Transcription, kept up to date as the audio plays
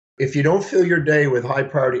If you don't fill your day with high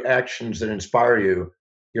priority actions that inspire you,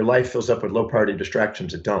 your life fills up with low priority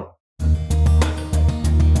distractions that don't.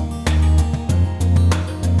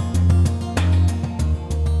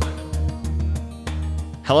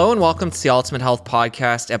 Hello and welcome to the Ultimate Health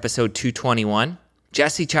Podcast, episode 221.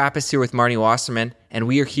 Jesse Chappus here with Marni Wasserman, and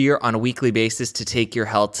we are here on a weekly basis to take your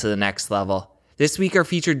health to the next level. This week, our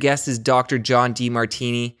featured guest is Dr. John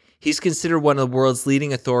Demartini. He's considered one of the world's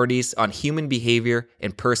leading authorities on human behavior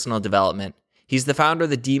and personal development. He's the founder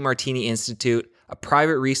of the Demartini Institute, a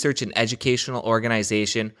private research and educational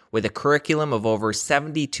organization with a curriculum of over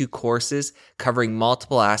 72 courses covering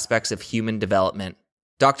multiple aspects of human development.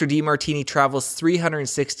 Dr. Demartini travels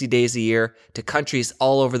 360 days a year to countries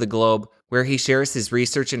all over the globe where he shares his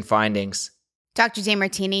research and findings. Dr.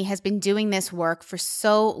 Demartini has been doing this work for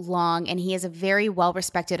so long, and he is a very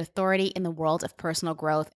well-respected authority in the world of personal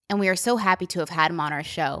growth, and we are so happy to have had him on our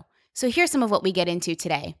show. So here's some of what we get into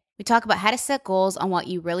today. We talk about how to set goals on what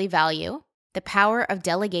you really value, the power of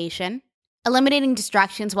delegation, eliminating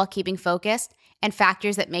distractions while keeping focused, and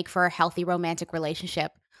factors that make for a healthy romantic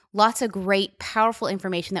relationship. Lots of great, powerful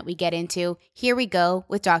information that we get into. Here we go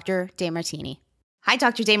with Dr. Demartini. Hi,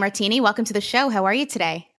 Dr. Demartini. Welcome to the show. How are you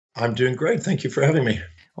today? I'm doing great. Thank you for having me.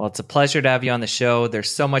 Well, it's a pleasure to have you on the show.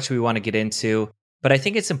 There's so much we want to get into, but I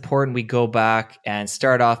think it's important we go back and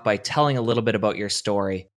start off by telling a little bit about your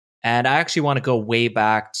story. And I actually want to go way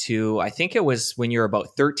back to, I think it was when you were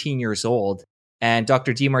about 13 years old. And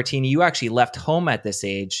Dr. Demartini, you actually left home at this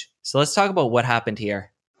age. So let's talk about what happened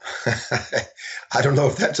here. I don't know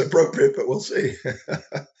if that's appropriate, but we'll see.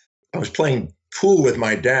 I was playing pool with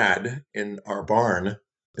my dad in our barn.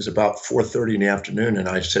 It was about 4:30 in the afternoon, and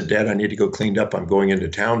I said, "Dad, I need to go cleaned up. I'm going into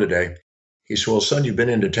town today." He said, "Well, son, you've been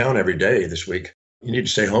into town every day this week. You need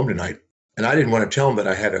to stay home tonight." And I didn't want to tell him that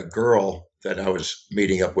I had a girl that I was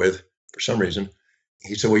meeting up with for some reason.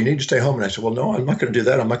 He said, "Well, you need to stay home." And I said, "Well, no, I'm not going to do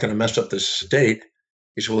that. I'm not going to mess up this date."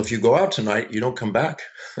 He said, "Well, if you go out tonight, you don't come back.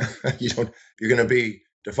 You're going to be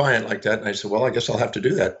defiant like that." And I said, "Well, I guess I'll have to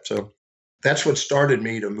do that." So that's what started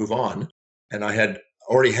me to move on. And I had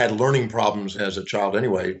already had learning problems as a child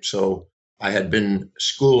anyway. So I had been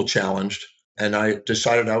school challenged, and I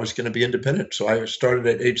decided I was going to be independent. So I started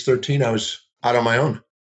at age 13. I was out on my own.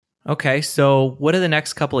 Okay, so what do the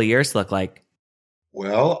next couple of years look like?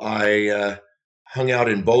 Well, I hung out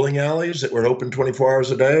in bowling alleys that were open 24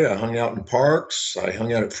 hours a day. I hung out in parks. I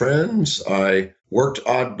hung out at friends. I worked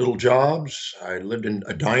odd little jobs. I lived in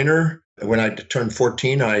a diner. When I turned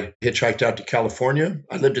 14, I hitchhiked out to California.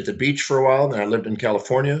 I lived at the beach for a while. Then I lived in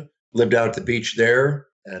California, lived out at the beach there.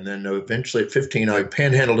 And then eventually at 15, I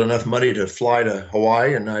panhandled enough money to fly to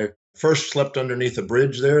Hawaii. And I first slept underneath a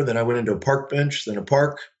bridge there. Then I went into a park bench, then a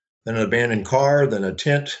park, then an abandoned car, then a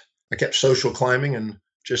tent. I kept social climbing and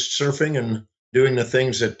just surfing and doing the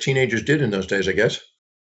things that teenagers did in those days, I guess.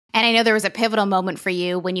 And I know there was a pivotal moment for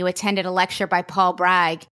you when you attended a lecture by Paul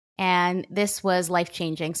Bragg, and this was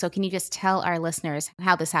life-changing. So can you just tell our listeners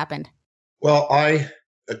how this happened? Well, I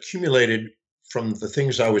accumulated from the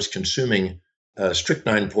things I was consuming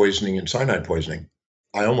strychnine poisoning and cyanide poisoning.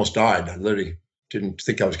 I almost died. I literally didn't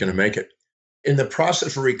think I was going to make it. In the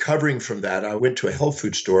process of recovering from that, I went to a health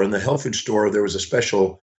food store. In the health food store, there was a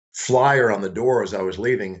special flyer on the door as I was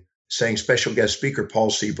leaving saying special guest speaker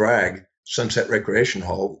Paul C. Bragg, Sunset Recreation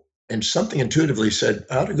Hall. And something intuitively said,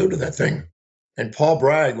 I ought to go to that thing. And Paul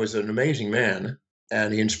Bragg was an amazing man,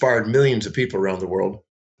 and he inspired millions of people around the world.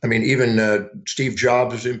 I mean, even Steve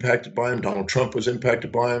Jobs was impacted by him. Donald Trump was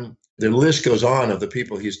impacted by him. The list goes on of the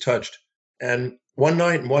people he's touched. And one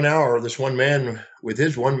night and 1 hour, this one man with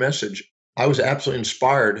his one message, I was absolutely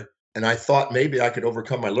inspired, and I thought maybe I could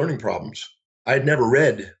overcome my learning problems. I had never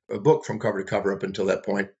read a book from cover to cover up until that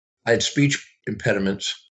point. I had speech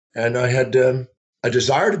impediments, and I had a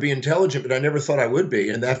desire to be intelligent, but I never thought I would be.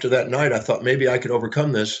 And after that night, I thought maybe I could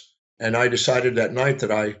overcome this. And I decided that night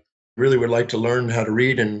that I really would like to learn how to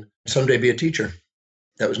read and someday be a teacher.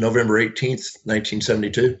 That was November 18th,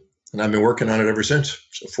 1972. And I've been working on it ever since.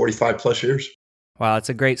 So 45 plus years. Wow, it's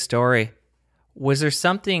a great story. Was there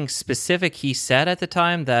something specific he said at the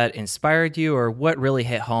time that inspired you, or what really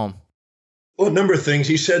hit home? Well, a number of things.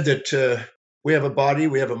 He said that we have a body,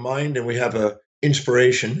 we have a mind, and we have an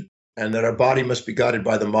inspiration, and that our body must be guided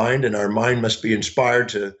by the mind, and our mind must be inspired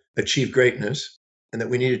to achieve greatness, and that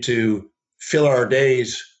we needed to fill our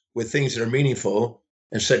days with things that are meaningful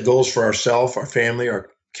and set goals for ourselves, our family, our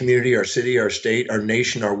community, our city, our state, our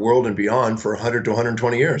nation, our world, and beyond for 100 to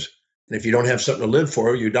 120 years. And if you don't have something to live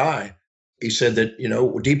for, you die. He said that,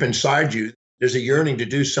 deep inside you, there's a yearning to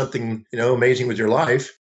do something, amazing with your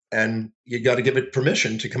life, and you got to give it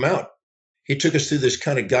permission to come out. He took us through this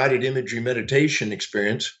kind of guided imagery meditation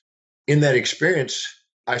experience in that experience,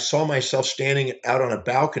 I saw myself standing out on a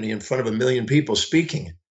balcony in front of 1,000,000 people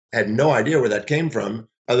speaking. I had no idea where that came from,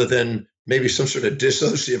 other than maybe some sort of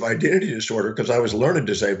dissociative identity disorder, because I was learning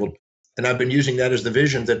disabled. And I've been using that as the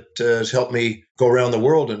vision that has helped me go around the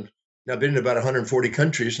world. And I've been in about 140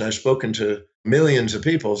 countries, and I've spoken to millions of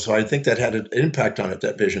people. So I think that had an impact on it,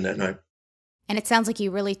 that vision that night. And it sounds like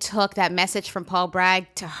you really took that message from Paul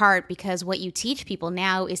Bragg to heart, because what you teach people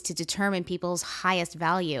now is to determine people's highest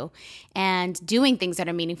value and doing things that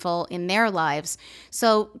are meaningful in their lives.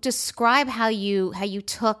 So describe how you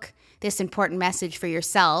took this important message for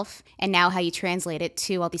yourself and now how you translate it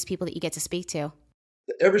to all these people that you get to speak to.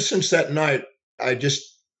 Ever since that night, I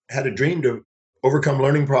just had a dream to overcome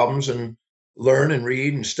learning problems and learn and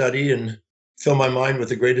read and study and fill my mind with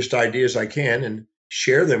the greatest ideas I can and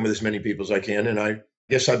share them with as many people as I can. And I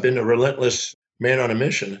guess I've been a relentless man on a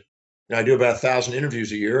mission. And I do about 1,000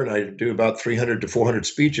 interviews a year, and I do about 300 to 400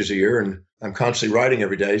 speeches a year, and I'm constantly writing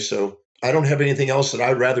every day. So I don't have anything else that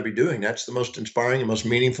I'd rather be doing. That's the most inspiring and most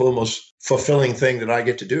meaningful, most fulfilling thing that I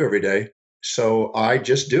get to do every day. So I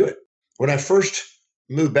just do it. When I first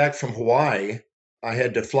moved back from Hawaii, I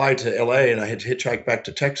had to fly to LA and I had to hitchhike back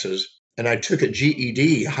to Texas. And I took a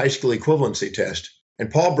GED, high school equivalency test.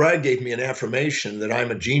 And Paul Bragg gave me an affirmation that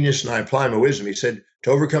I'm a genius and I apply my wisdom. He said,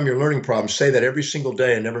 to overcome your learning problems, say that every single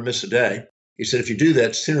day and never miss a day. He said, if you do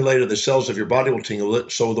that, sooner or later, the cells of your body will tingle,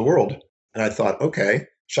 so will the world. And I thought, okay.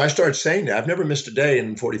 So I started saying that. I've never missed a day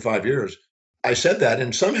in 45 years. I said that,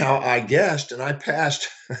 and somehow I guessed, and I passed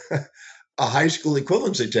a high school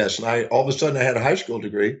equivalency test. And all of a sudden I had a high school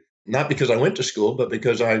degree, not because I went to school, but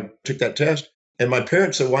because I took that test. And my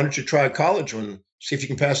parents said, why don't you try a college one? See if you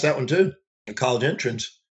can pass that one too, a college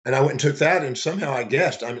entrance. And I went and took that, and somehow I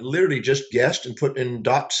guessed. I literally just guessed and put in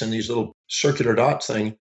dots in these little circular dots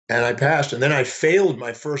thing, and I passed. And then I failed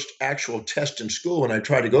my first actual test in school when I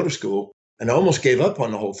tried to go to school, and I almost gave up on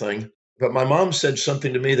the whole thing. But my mom said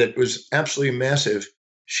something to me that was absolutely massive.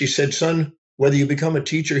 She said, son, whether you become a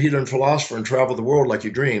teacher, healer, and philosopher and travel the world like you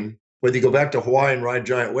dream, whether you go back to Hawaii and ride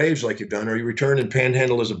giant waves like you've done, or you return and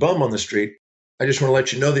panhandle as a bum on the street, I just want to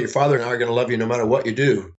let you know that your father and I are going to love you no matter what you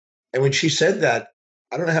do. And when she said that,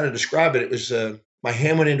 I don't know how to describe it. It was my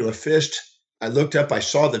hand went into a fist. I looked up. I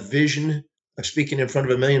saw the vision of speaking in front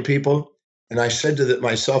of 1,000,000 people. And I said to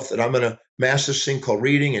myself that I'm going to master this thing called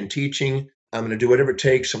reading and teaching. I'm going to do whatever it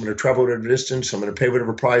takes. I'm going to travel whatever distance. I'm going to pay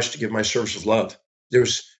whatever price to give my service of love.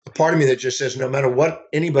 There's a part of me that just says, no matter what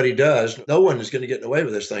anybody does, no one is going to get away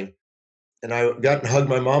with this thing. And I got and hugged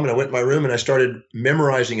my mom, and I went in my room and I started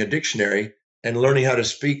memorizing a dictionary and learning how to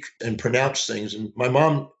speak and pronounce things. And my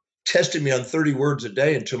mom tested me on 30 words a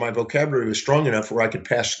day until my vocabulary was strong enough where I could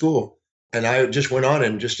pass school. And I just went on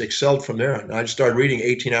and just excelled from there. And I just started reading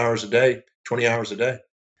 18 hours a day, 20 hours a day.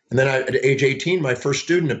 And then at age 18, my first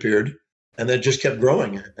student appeared, and then just kept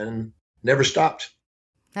growing and never stopped.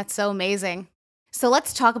 That's so amazing. So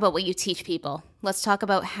let's talk about what you teach people. Let's talk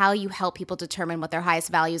about how you help people determine what their highest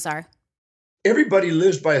values are. Everybody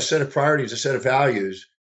lives by a set of priorities, a set of values.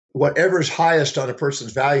 Whatever's highest on a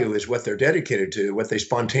person's value is what they're dedicated to, what they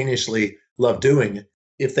spontaneously love doing.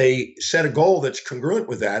 If they set a goal that's congruent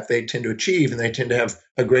with that, they tend to achieve, and they tend to have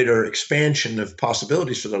a greater expansion of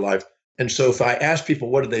possibilities for their life. And so if I ask people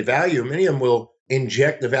what do they value, many of them will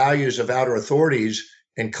inject the values of outer authorities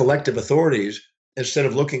and collective authorities instead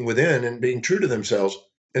of looking within and being true to themselves.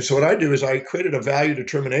 And so what I do is I created a value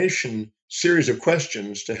determination series of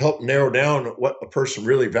questions to help narrow down what a person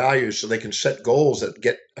really values so they can set goals that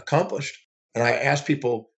get accomplished. And I ask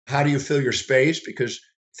people, how do you fill your space? Because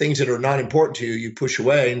things that are not important to you, you push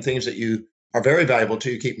away, and things that you are very valuable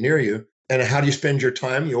to you keep near you. And how do you spend your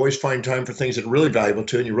time? You always find time for things that are really valuable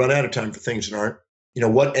to you, and you run out of time for things that aren't.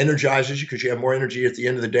 What energizes you? Because you have more energy at the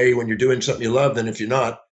end of the day when you're doing something you love than if you're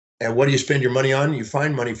not. And what do you spend your money on? You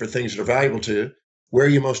find money for things that are valuable to you. Where are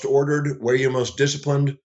you most ordered? Where are you most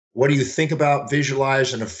disciplined? What do you think about,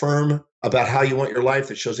 visualize, and affirm about how you want your life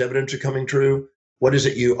that shows evidence of coming true? What is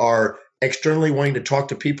it you are externally wanting to talk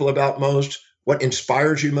to people about most? What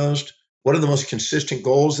inspires you most? What are the most consistent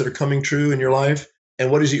goals that are coming true in your life? And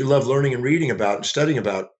what is it you love learning and reading about and studying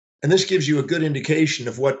about? And this gives you a good indication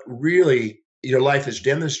of what really your life is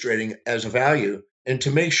demonstrating as a value, and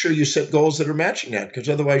to make sure you set goals that are matching that, because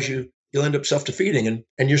otherwise you'll end up self-defeating,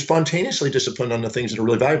 and you're spontaneously disciplined on the things that are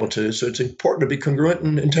really valuable to you. So it's important to be congruent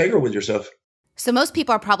and integral with yourself. So most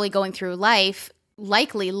people are probably going through life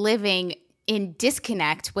likely living in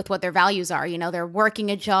disconnect with what their values are. They're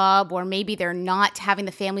working a job, or maybe they're not having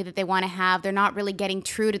the family that they want to have. They're not really getting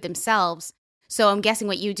true to themselves. So I'm guessing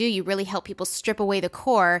what you do, you really help people strip away the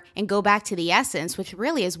core and go back to the essence, which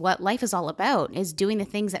really is what life is all about, is doing the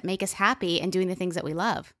things that make us happy and doing the things that we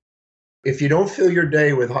love. If you don't fill your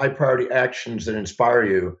day with high priority actions that inspire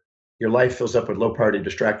you, your life fills up with low priority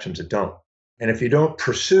distractions that don't. And if you don't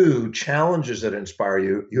pursue challenges that inspire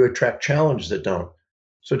you, you attract challenges that don't.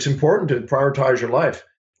 So it's important to prioritize your life,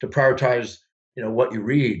 to prioritize, what you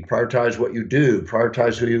read, prioritize what you do,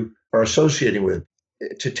 prioritize who you are associating with,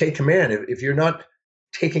 to take command. If you're not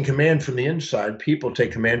taking command from the inside, people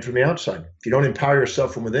take command from the outside. If you don't empower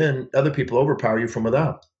yourself from within, other people overpower you from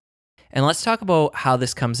without. And let's talk about how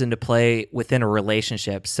this comes into play within a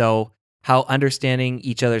relationship. So how understanding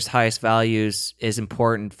each other's highest values is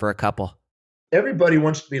important for a couple. Everybody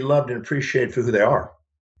wants to be loved and appreciated for who they are.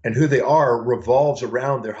 And who they are revolves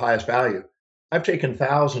around their highest value. I've taken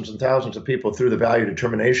thousands and thousands of people through the value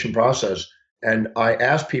determination process. And I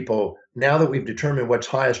ask people, now that we've determined what's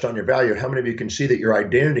highest on your value, how many of you can see that your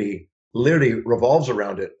identity literally revolves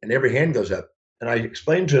around it? And every hand goes up. And I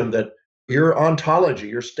explain to them that your ontology,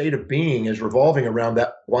 your state of being is revolving around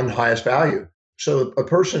that one highest value. So a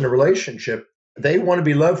person in a relationship, they want to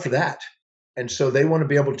be loved for that. And so they want to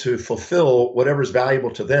be able to fulfill whatever is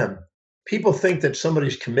valuable to them. People think that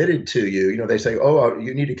somebody's committed to you. They say, oh,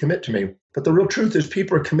 you need to commit to me. But the real truth is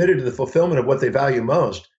people are committed to the fulfillment of what they value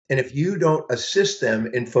most. And if you don't assist them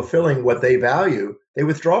in fulfilling what they value, they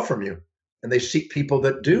withdraw from you. And they seek people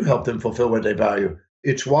that do help them fulfill what they value.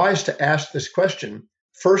 It's wise to ask this question.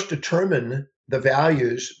 First, determine the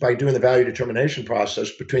values by doing the value determination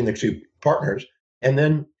process between the two partners. And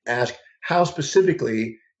then ask, how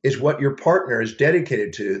specifically is what your partner is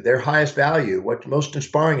dedicated to, their highest value, what's most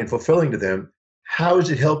inspiring and fulfilling to them? How is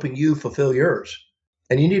it helping you fulfill yours?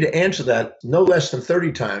 And you need to answer that no less than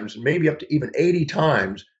 30 times, maybe up to even 80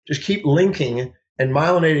 times. Just keep linking and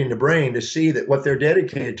myelinating the brain to see that what they're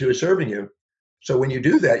dedicated to is serving you. So when you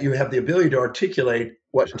do that, you have the ability to articulate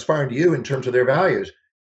what's inspiring to you in terms of their values.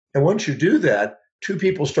 And once you do that, two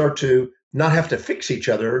people start to not have to fix each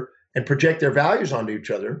other and project their values onto each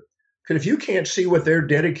other. Because if you can't see what they're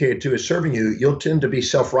dedicated to is serving you, you'll tend to be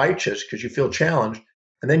self-righteous because you feel challenged.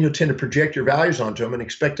 And then you'll tend to project your values onto them and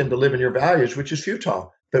expect them to live in your values, which is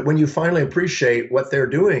futile. But when you finally appreciate what they're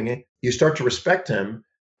doing, you start to respect them.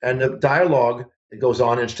 And the dialogue goes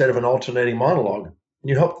on instead of an alternating monologue. And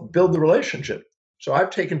you help build the relationship. So I've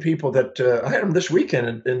taken people that, I had them this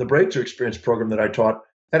weekend in the Breakthrough Experience program that I taught.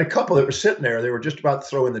 I had a couple that were sitting there. They were just about to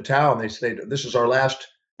throw in the towel. And they said, this is our last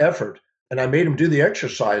effort. And I made them do the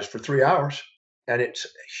exercise for 3 hours. And it's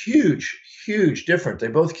huge, huge difference. They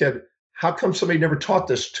both said, how come somebody never taught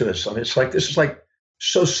this to us? I mean, it's like, this is like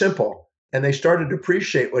so simple. And they started to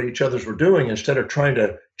appreciate what each other's were doing instead of trying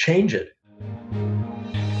to change it.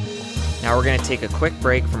 Now we're going to take a quick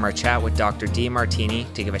break from our chat with Dr.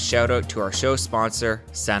 Demartini to give a shout out to our show sponsor,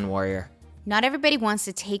 Sun Warrior. Not everybody wants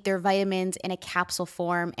to take their vitamins in a capsule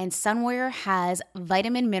form, and Sun Warrior has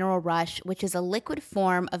Vitamin Mineral Rush, which is a liquid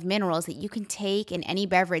form of minerals that you can take in any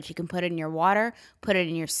beverage. You can put it in your water, put it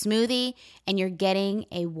in your smoothie, and you're getting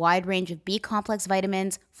a wide range of B-complex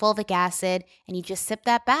vitamins, fulvic acid, and you just sip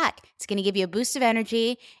that back. It's going to give you a boost of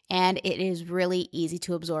energy, and it is really easy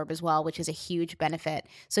to absorb as well, which is a huge benefit.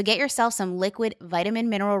 So get yourself some liquid Vitamin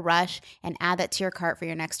Mineral Rush and add that to your cart for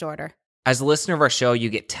your next order. As a listener of our show,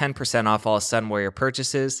 you get 10% off all Sun Warrior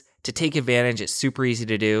purchases. To take advantage, it's super easy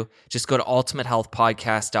to do. Just go to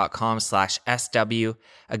ultimatehealthpodcast.com/SW.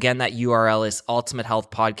 Again, that URL is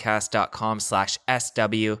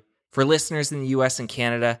ultimatehealthpodcast.com/SW. For listeners in the US and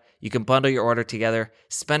Canada, you can bundle your order together,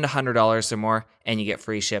 spend $100 or more, and you get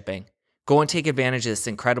free shipping. Go and take advantage of this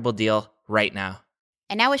incredible deal right now.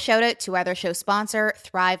 And now a shout out to our other show sponsor,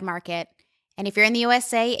 Thrive Market. And if you're in the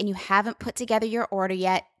USA and you haven't put together your order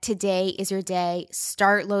yet, today is your day.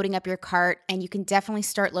 Start loading up your cart, and you can definitely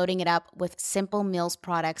start loading it up with Simple Meals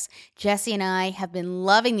products. Jesse and I have been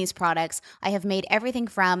loving these products. I have made everything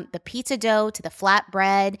from the pizza dough to the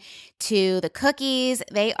flatbread to the cookies.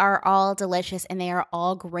 They are all delicious, and they are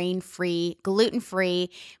all grain-free, gluten-free,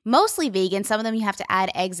 mostly vegan. Some of them you have to add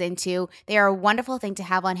eggs into. They are a wonderful thing to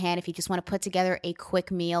have on hand if you just want to put together a quick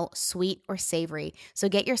meal, sweet or savory. So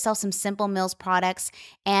get yourself some Simple Meals products,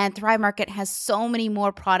 and Thrive Market has so many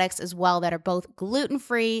more products as well that are both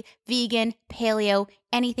gluten-free, vegan, paleo,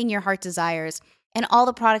 anything your heart desires. And all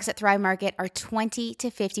the products at Thrive Market are 20 to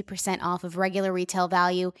 50% off of regular retail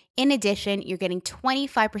value. In addition, you're getting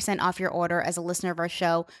 25% off your order as a listener of our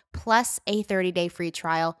show, plus a 30-day free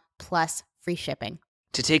trial, plus free shipping.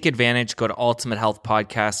 To take advantage, go to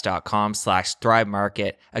ultimatehealthpodcast.com/Thrive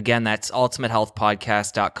Market. Again, that's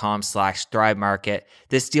ultimatehealthpodcast.com/Thrive Market.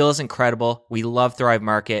 This deal is incredible. We love Thrive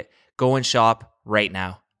Market. Go and shop right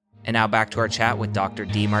now. And now back to our chat with Dr.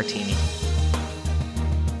 Demartini.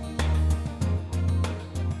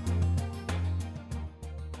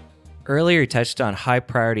 Earlier, you touched on high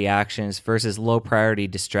priority actions versus low priority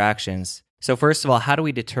distractions. So first of all, how do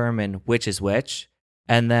we determine which is which?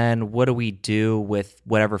 And then what do we do with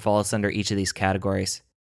whatever falls under each of these categories?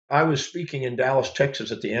 I was speaking in Dallas,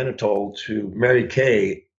 Texas at the Anatole to Mary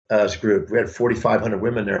Kay's group. We had 4,500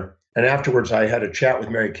 women there. And afterwards, I had a chat with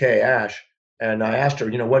Mary Kay Ash. And I asked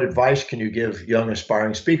her, what advice can you give young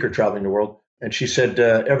aspiring speaker traveling the world? And she said,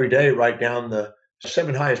 every day, write down the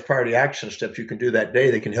 7 highest priority action steps you can do that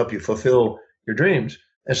day that can help you fulfill your dreams.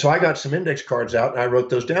 And so I got some index cards out and I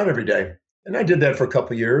wrote those down every day. And I did that for a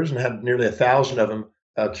couple of years and had nearly 1,000 of them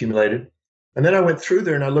accumulated. And then I went through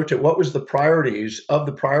there and I looked at what was the priorities of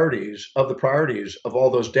the priorities of the priorities of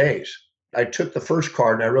all those days. I took the first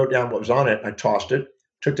card and I wrote down what was on it. I tossed it.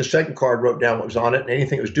 Took the second card, wrote down what was on it. And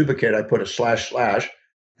anything that was duplicate, I put a //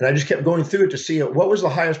 And I just kept going through it to see what was the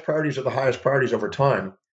highest priorities of the highest priorities over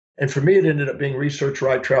time. And for me, it ended up being research,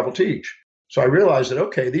 write, travel, teach. So I realized that,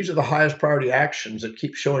 okay, these are the highest priority actions that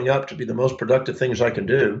keep showing up to be the most productive things I can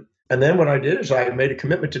do. And then what I did is I made a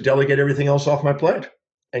commitment to delegate everything else off my plate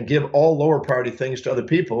and give all lower priority things to other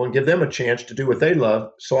people and give them a chance to do what they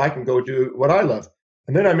love so I can go do what I love.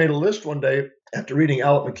 And then I made a list one day after reading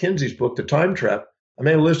Alec McKenzie's book, The Time Trap. I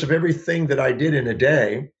made a list of everything that I did in a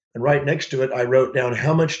day. And right next to it, I wrote down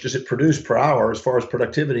how much does it produce per hour as far as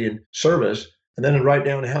productivity and service. And then I write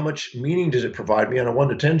down how much meaning does it provide me on a 1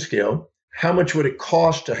 to 10 scale. How much would it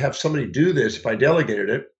cost to have somebody do this if I delegated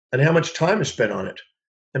it? And how much time is spent on it?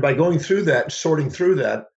 And by going through that and sorting through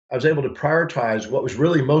that, I was able to prioritize what was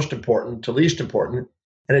really most important to least important.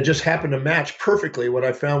 And it just happened to match perfectly what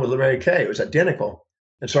I found with Mary Kay. It was identical.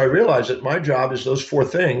 And so I realized that my job is those 4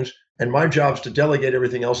 things, and my job is to delegate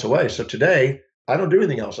everything else away. So today, I don't do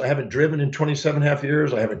anything else. I haven't driven in 27.5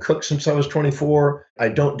 years. I haven't cooked since I was 24. I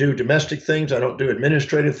don't do domestic things. I don't do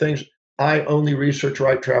administrative things. I only research,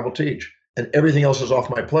 write, travel, teach. And everything else is off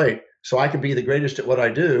my plate. So I can be the greatest at what I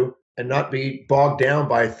do and not be bogged down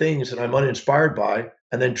by things that I'm uninspired by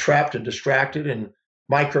and then trapped and distracted and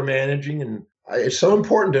micromanaging. And it's so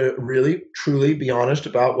important to really, truly be honest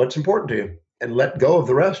about what's important to you and let go of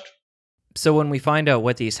the rest. So when we find out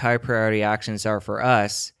what these high priority actions are for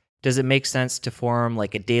us, does it make sense to form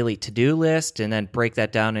like a daily to-do list and then break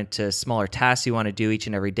that down into smaller tasks you want to do each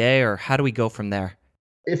and every day? Or how do we go from there?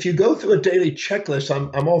 If you go through a daily checklist,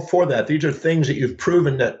 I'm all for that. These are things that you've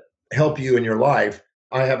proven that help you in your life.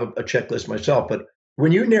 I have a checklist myself, but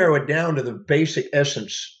when you narrow it down to the basic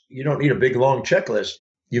essence, you don't need a big, long checklist.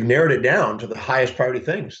 You've narrowed it down to the highest priority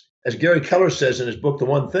things. As Gary Keller says in his book, The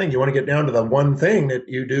One Thing, you want to get down to the one thing that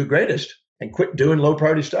you do greatest and quit doing low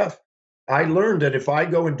priority stuff. I learned that if I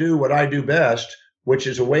go and do what I do best, which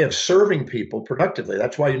is a way of serving people productively,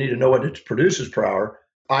 that's why you need to know what it produces per hour.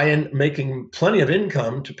 I am making plenty of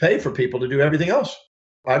income to pay for people to do everything else.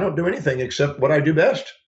 I don't do anything except what I do best.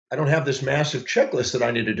 I don't have this massive checklist that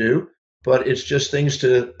I need to do, but it's just things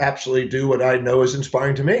to absolutely do what I know is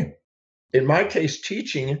inspiring to me. In my case,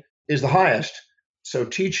 teaching is the highest. So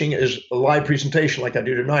teaching is a live presentation like I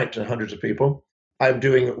do tonight to hundreds of people. I'm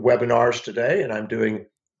doing webinars today, and I'm doing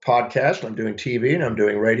podcasts, and I'm doing TV, and I'm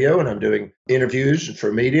doing radio, and I'm doing interviews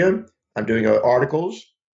for media. I'm doing articles,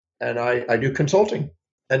 and I do consulting.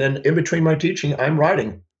 And then in between my teaching, I'm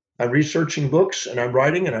writing. I'm researching books, and I'm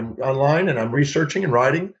writing, and I'm online, and I'm researching and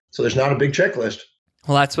writing. So there's not a big checklist.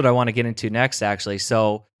 Well, that's what I want to get into next, actually.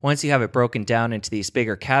 So once you have it broken down into these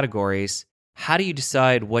bigger categories, how do you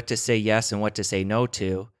decide what to say yes and what to say no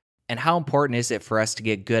to? And how important is it for us to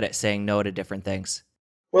get good at saying no to different things?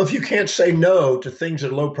 Well, if you can't say no to things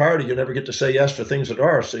that are low priority, you'll never get to say yes to things that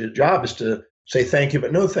are. So your job is to say thank you,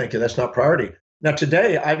 but no thank you. That's not priority. Now,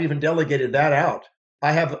 today, I've even delegated that out.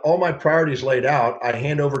 I have all my priorities laid out. I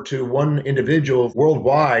hand over to one individual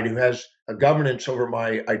worldwide who has a governance over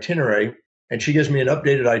my itinerary, and she gives me an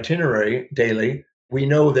updated itinerary daily. We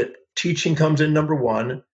know that teaching comes in number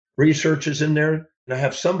 1, research is in there, and I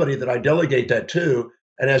have somebody that I delegate that to.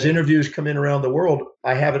 And as interviews come in around the world,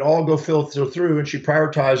 I have it all go filter through, and she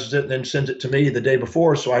prioritizes it and then sends it to me the day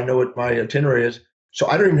before so I know what my itinerary is. So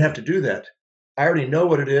I don't even have to do that. I already know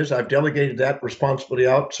what it is. I've delegated that responsibility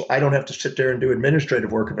out, so I don't have to sit there and do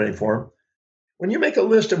administrative work of any form. When you make a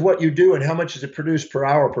list of what you do and how much does it produce per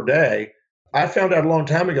hour per day, I found out a long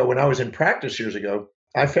time ago when I was in practice years ago,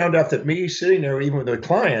 I found out that me sitting there, even with the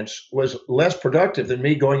clients, was less productive than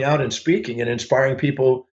me going out and speaking and inspiring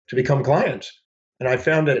people to become clients. And I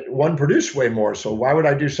found that one produced way more. So why would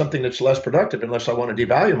I do something that's less productive unless I want to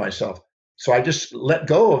devalue myself? So I just let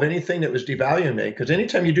go of anything that was devaluing me, because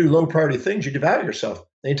anytime you do low priority things, you devalue yourself.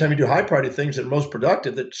 Anytime you do high priority things that are most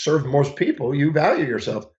productive, that serve most people, you value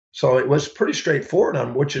yourself. So it was pretty straightforward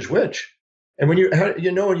on which is which. And when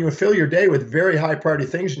when you fill your day with very high priority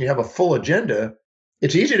things and you have a full agenda,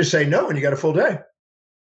 it's easy to say no when you got a full day.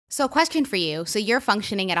 So, question for you. So, you're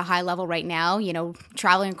functioning at a high level right now,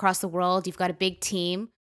 traveling across the world, you've got a big team.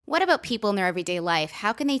 What about people in their everyday life?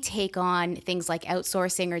 How can they take on things like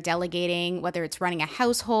outsourcing or delegating, whether it's running a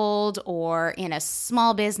household or in a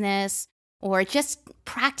small business, or just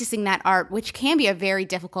practicing that art, which can be a very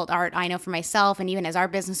difficult art, I know for myself, and even as our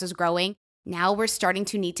business is growing, now we're starting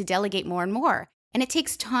to need to delegate more and more. And it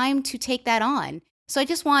takes time to take that on. So I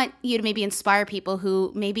just want you to maybe inspire people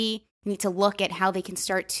who maybe need to look at how they can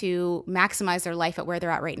start to maximize their life at where they're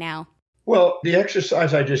at right now. Well, the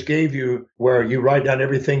exercise I just gave you, where you write down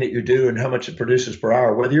everything that you do and how much it produces per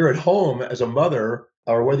hour, whether you're at home as a mother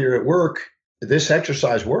or whether you're at work, this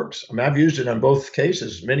exercise works. I mean, I've used it on both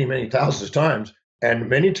cases many, many thousands of times. And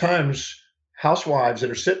many times, housewives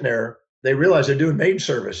that are sitting there, they realize they're doing maid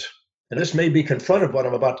service. And this may be confrontive what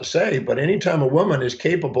I'm about to say, but anytime a woman is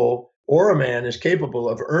capable or a man is capable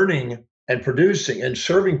of earning and producing and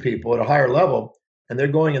serving people at a higher level, and they're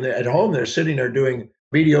going in there at home, they're sitting there doing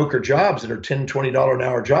mediocre jobs that are $10, $20 an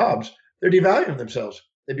hour jobs, they're devaluing themselves.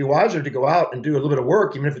 They'd be wiser to go out and do a little bit of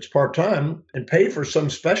work, even if it's part-time, and pay for some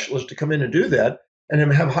specialist to come in and do that and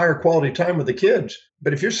then have higher quality time with the kids.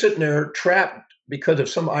 But if you're sitting there trapped because of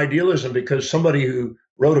some idealism, because somebody who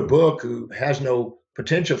wrote a book who has no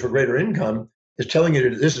potential for greater income is telling you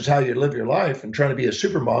that this is how you live your life and trying to be a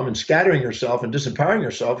super mom and scattering yourself and disempowering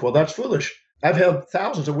yourself, well, that's foolish. I've had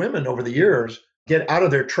thousands of women over the years get out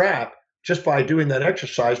of their trap just by doing that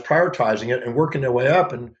exercise, prioritizing it and working their way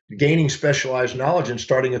up and gaining specialized knowledge and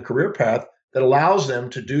starting a career path that allows them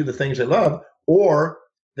to do the things they love, or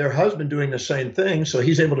their husband doing the same thing. So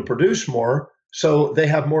he's able to produce more. So they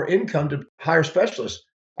have more income to hire specialists.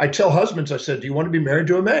 I tell husbands, I said, do you want to be married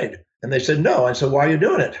to a maid? And they said, no. I said, why are you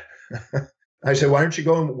doing it? I said, why don't you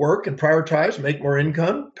go and work and prioritize, make more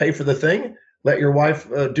income, pay for the thing, let your wife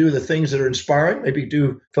do the things that are inspiring, maybe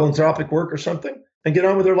do philanthropic work or something, and get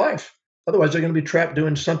on with their life. Otherwise, they're going to be trapped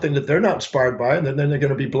doing something that they're not inspired by. And then they're going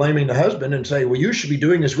to be blaming the husband and say, well, you should be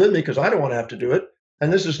doing this with me because I don't want to have to do it.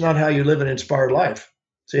 And this is not how you live an inspired life.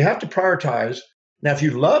 So you have to prioritize. Now, if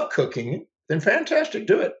you love cooking, then fantastic,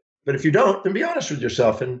 do it. But if you don't, then be honest with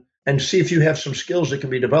yourself and see if you have some skills that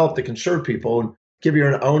can be developed that can serve people and give you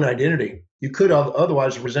your own identity. You could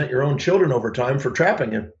otherwise resent your own children over time for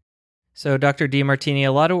trapping you. So, Dr. Demartini,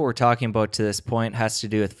 a lot of what we're talking about to this point has to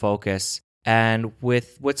do with focus. And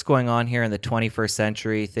with what's going on here in the 21st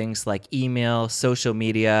century, things like email, social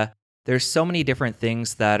media, there's so many different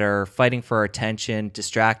things that are fighting for our attention,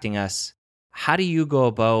 distracting us. How do you go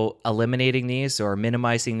about eliminating these or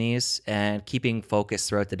minimizing these and keeping focus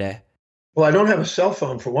throughout the day? Well, I don't have a cell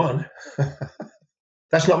phone for one.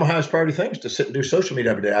 That's not my highest priority thing, is to sit and do social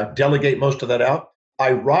media every day. I delegate most of that out.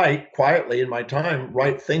 I write quietly in my time,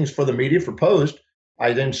 write things for the media for post.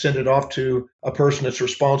 I then send it off to a person that's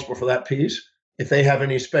responsible for that piece. If they have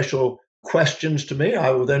any special questions to me, I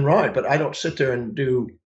will then write. But I don't sit there and do,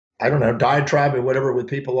 diatribe or whatever with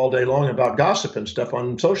people all day long about gossip and stuff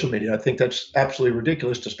on social media. I think that's absolutely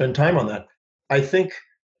ridiculous to spend time on that. I think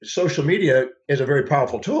social media is a very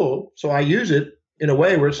powerful tool. So I use it in a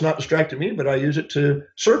way where it's not distracting me, but I use it to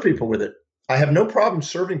serve people with it. I have no problem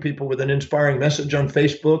serving people with an inspiring message on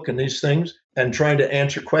Facebook and these things and trying to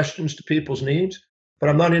answer questions to people's needs. But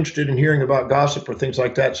I'm not interested in hearing about gossip or things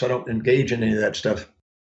like that, so I don't engage in any of that stuff.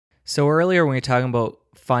 So earlier when we were talking about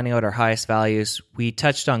finding out our highest values, we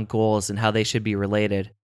touched on goals and how they should be related.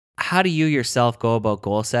 How do you yourself go about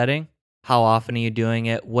goal setting? How often are you doing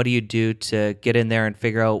it? What do you do to get in there and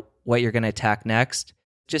figure out what you're going to attack next?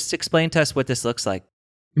 Just explain to us what this looks like.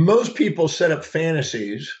 Most people set up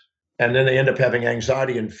fantasies, and then they end up having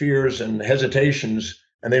anxiety and fears and hesitations,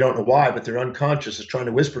 and they don't know why, but their unconscious is trying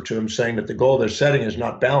to whisper to them, saying that the goal they're setting is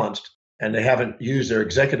not balanced, and they haven't used their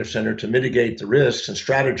executive center to mitigate the risks and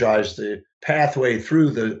strategize the pathway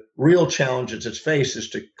through the real challenges it faces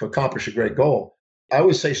to accomplish a great goal. I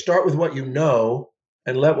always say, start with what you know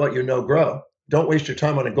and let what you know grow. Don't waste your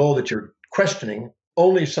time on a goal that you're questioning,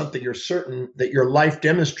 only something you're certain that your life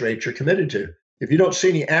demonstrates you're committed to. If you don't see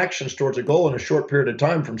any actions towards a goal in a short period of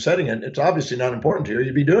time from setting it, it's obviously not important to you.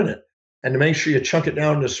 You'd be doing it. And to make sure you chunk it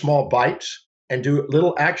down into small bites and do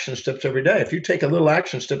little action steps every day. If you take a little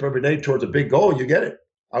action step every day towards a big goal, you get it.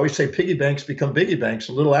 I always say piggy banks become biggie banks,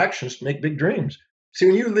 and little actions make big dreams. See,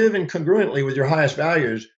 when you live incongruently with your highest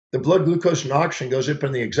values, the blood glucose and oxygen goes up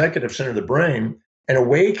in the executive center of the brain and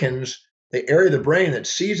awakens the area of the brain that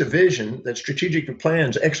sees a vision, that strategically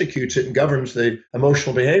plans, executes it, and governs the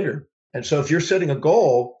emotional behavior. And so if you're setting a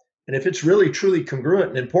goal, and if it's really truly congruent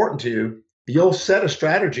and important to you, you'll set a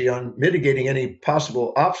strategy on mitigating any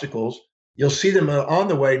possible obstacles. You'll see them on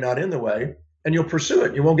the way, not in the way, and you'll pursue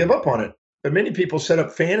it. You won't give up on it. But many people set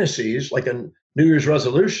up fantasies like a New Year's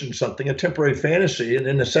resolution, something, a temporary fantasy, and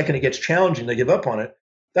then the second it gets challenging, they give up on it.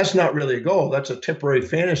 That's not really a goal. That's a temporary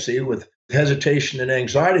fantasy with hesitation and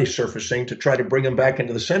anxiety surfacing to try to bring them back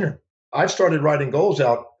into the center. I've started writing goals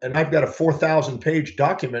out, and I've got a 4,000-page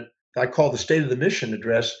document I call the State of the Mission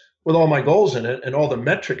address with all my goals in it and all the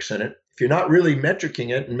metrics in it. If you're not really metricing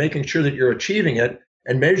it and making sure that you're achieving it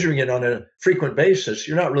and measuring it on a frequent basis,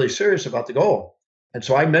 you're not really serious about the goal. And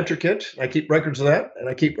so I metric it, I keep records of that, and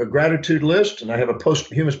I keep a gratitude list, and I have a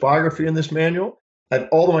posthumous biography in this manual. I have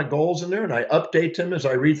all of my goals in there, and I update them as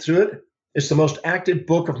I read through it. It's the most active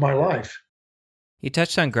book of my life. You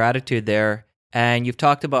touched on gratitude there, and you've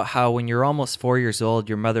talked about how when you're almost 4 years old,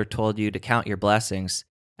 your mother told you to count your blessings,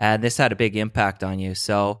 and this had a big impact on you.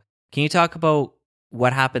 So can you talk about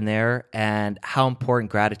what happened there and how important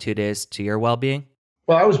gratitude is to your well-being?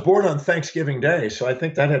 Well, I was born on Thanksgiving Day, so I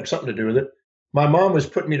think that had something to do with it. My mom was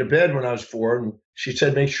putting me to bed when I was 4, and she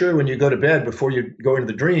said, make sure when you go to bed, before you go into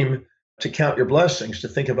the dream, to count your blessings, to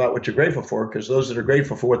think about what you're grateful for, because those that are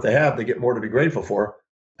grateful for what they have, they get more to be grateful for.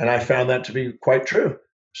 And I found that to be quite true.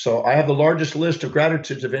 So I have the largest list of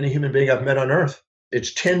gratitudes of any human being I've met on earth.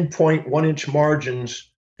 It's 10.1-inch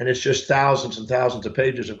margins, and it's just thousands and thousands of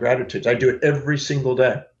pages of gratitudes. I do it every single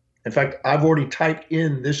day. In fact, I've already typed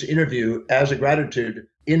in this interview as a gratitude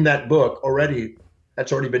in that book already.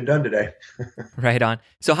 That's already been done today. Right on.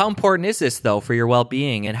 So how important is this, though, for your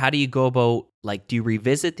well-being? And how do you go about, do you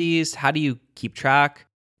revisit these? How do you keep track?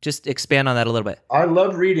 Just expand on that a little bit. I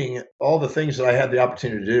love reading all the things that I had the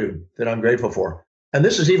opportunity to do that I'm grateful for. And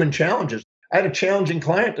this is even challenges. I had a challenging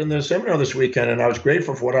client in the seminar this weekend, and I was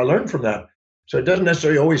grateful for what I learned from that. So it doesn't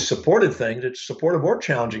necessarily always supportive things. It's supportive or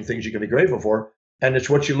challenging things you can be grateful for. And it's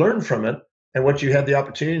what you learn from it and what you had the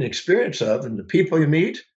opportunity and experience of and the people you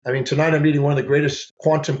meet. I mean, tonight I'm meeting one of the greatest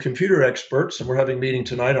quantum computer experts, and we're having a meeting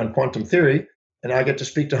tonight on quantum theory. And I get to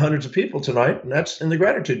speak to hundreds of people tonight, and that's in the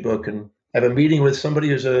gratitude book. And I have a meeting with somebody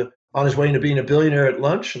who's on his way into being a billionaire at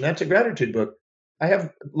lunch, and that's a gratitude book. I have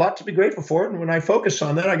a lot to be grateful for, and when I focus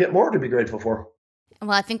on that, I get more to be grateful for.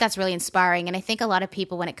 Well, I think that's really inspiring. And I think a lot of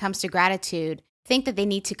people, when it comes to gratitude, think that they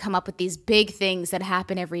need to come up with these big things that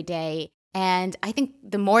happen every day. And I think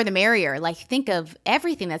the more the merrier. Think of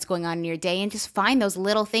everything that's going on in your day and just find those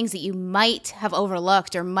little things that you might have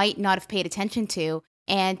overlooked or might not have paid attention to,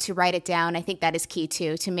 and to write it down. I think that is key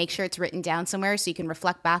too, to make sure it's written down somewhere so you can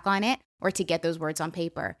reflect back on it or to get those words on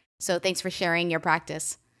paper. So thanks for sharing your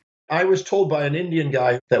practice. I was told by an Indian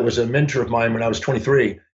guy that was a mentor of mine when I was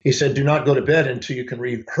 23. He said, do not go to bed until you can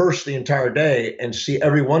rehearse the entire day and see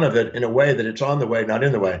every one of it in a way that it's on the way, not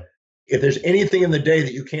in the way. If there's anything in the day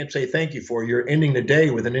that you can't say thank you for, you're ending the day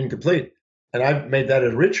with an incomplete. And I've made that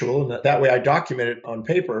a ritual, and that way I document it on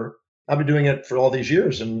paper. I've been doing it for all these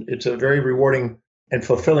years, and it's a very rewarding and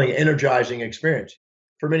fulfilling, energizing experience.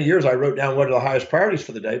 For many years, I wrote down what are the highest priorities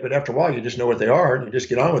for the day, but after a while, you just know what they are, and you just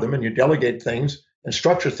get on with them, and you delegate things and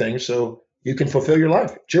structure things so you can fulfill your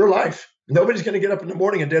life. It's your life. Nobody's going to get up in the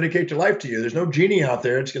morning and dedicate their life to you. There's no genie out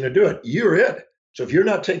there that's going to do it. You're it. So if you're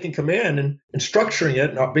not taking command and structuring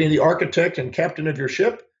it, not being the architect and captain of your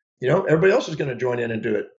ship, everybody else is going to join in and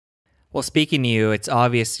do it. Well, speaking to you, it's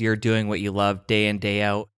obvious you're doing what you love day in, day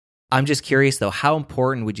out. I'm just curious, though, how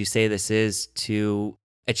important would you say this is to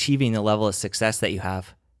achieving the level of success that you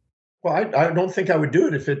have? Well, I don't think I would do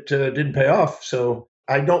it if it didn't pay off. So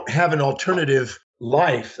I don't have an alternative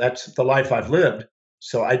life. That's the life I've lived.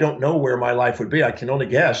 So I don't know where my life would be. I can only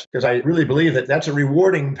guess, because I really believe that that's a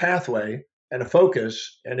rewarding pathway and a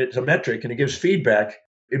focus, and it's a metric, and it gives feedback.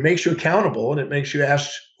 It makes you accountable, and it makes you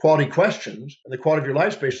ask quality questions. And the quality of your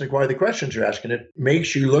life is based on the quality of the questions you're asking. It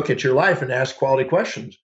makes you look at your life and ask quality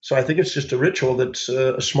questions. So I think it's just a ritual that's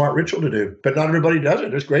a smart ritual to do. But not everybody does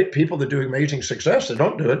it. There's great people that do amazing success that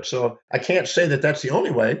don't do it. So I can't say that that's the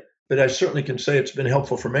only way, but I certainly can say it's been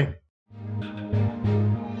helpful for me.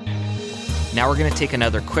 Now we're going to take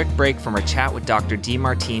another quick break from our chat with Dr.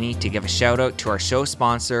 Demartini to give a shout out to our show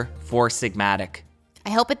sponsor, Four Sigmatic. I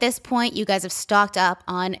hope at this point you guys have stocked up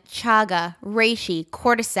on chaga, reishi,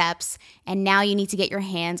 cordyceps, and now you need to get your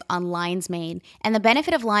hands on lion's mane. And the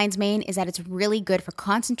benefit of lion's mane is that it's really good for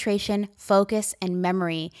concentration, focus, and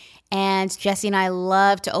memory. And Jesse and I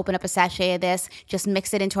love to open up a sachet of this, just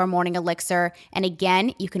mix it into our morning elixir. And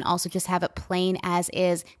again, you can also just have it plain as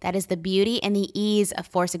is. That is the beauty and the ease of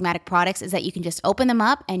Four Sigmatic products, is that you can just open them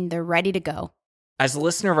up and they're ready to go. As a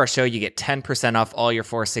listener of our show, you get 10% off all your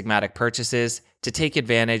Four Sigmatic purchases. To take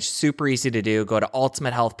advantage, super easy to do. Go to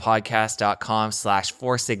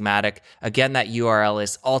ultimatehealthpodcast.com/4sigmatic. Again, that URL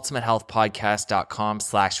is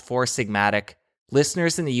ultimatehealthpodcast.com/4sigmatic.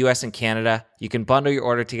 Listeners in the US and Canada, you can bundle your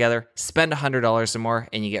order together, spend $100 or more,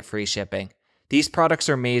 and you get free shipping. These products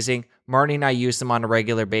are amazing. Marni and I use them on a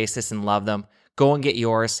regular basis and love them. Go and get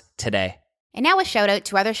yours today. And now a shout out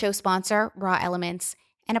to other show sponsor, Raw Elements.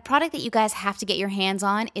 And a product that you guys have to get your hands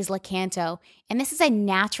on is Lakanto. And this is a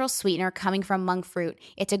natural sweetener coming from monk fruit.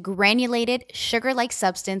 It's a granulated, sugar-like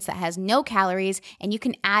substance that has no calories, and you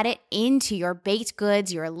can add it into your baked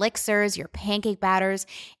goods, your elixirs, your pancake batters,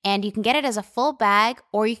 and you can get it as a full bag,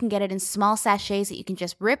 or you can get it in small sachets that you can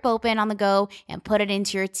just rip open on the go and put it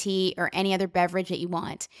into your tea or any other beverage that you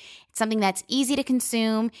want. It's something that's easy to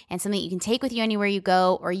consume and something you can take with you anywhere you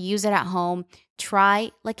go or use it at home.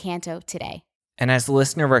 Try Lakanto today. And as a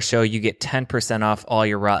listener of our show, you get 10% off all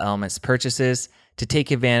your Raw Elements purchases. To take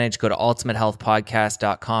advantage, go to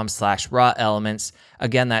ultimatehealthpodcast.com/raw elements.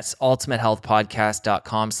 Again, that's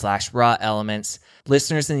ultimatehealthpodcast.com/raw elements.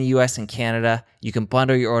 Listeners in the US and Canada, you can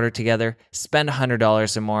bundle your order together, spend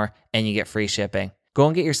 $100 or more, and you get free shipping. Go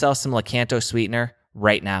and get yourself some Lakanto sweetener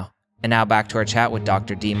right now. And now back to our chat with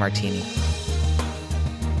Dr. Demartini.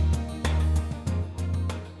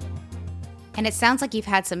 And it sounds like you've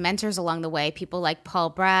had some mentors along the way, people like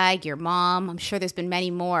Paul Bragg, your mom. I'm sure there's been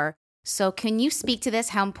many more. So can you speak to this,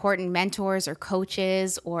 how important mentors or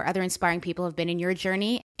coaches or other inspiring people have been in your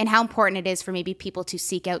journey, and how important it is for maybe people to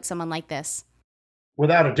seek out someone like this?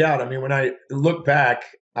 Without a doubt. I mean, when I look back,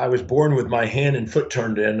 I was born with my hand and foot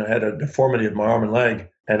turned in. I had a deformity of my arm and leg,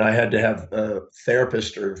 and I had to have a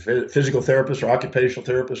therapist or physical therapist or occupational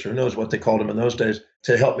therapist, or who knows what they called them in those days,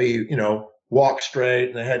 to help me, walk straight.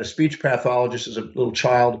 And I had a speech pathologist as a little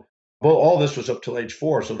child. Well, all this was up till age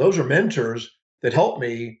 4. So those are mentors that helped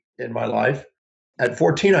me in my life. At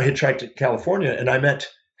 14, I hitchhiked to California and I met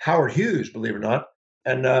Howard Hughes, believe it or not.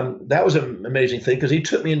 And that was an amazing thing because he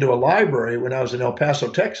took me into a library when I was in El Paso,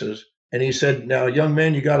 Texas. And he said, now, young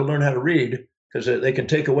man, you got to learn how to read because they can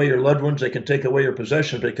take away your loved ones. They can take away your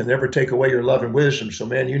possessions, but they can never take away your love and wisdom. So,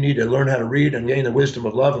 man, you need to learn how to read and gain the wisdom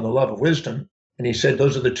of love and the love of wisdom. And he said,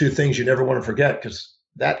 those are the 2 things you never want to forget because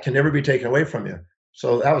that can never be taken away from you.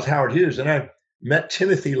 So that was Howard Hughes. And I met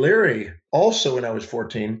Timothy Leary also when I was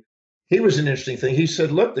 14. He was an interesting thing. He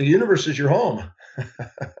said, look, the universe is your home.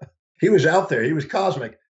 He was out there. He was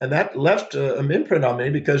cosmic. And that left an imprint on me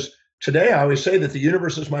because today I always say that the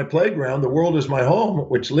universe is my playground. The world is my home,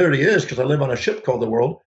 which literally is because I live on a ship called the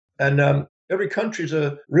world. And every country is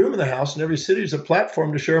a room in the house and every city is a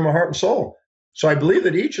platform to share my heart and soul. So I believe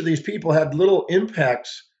that each of these people had little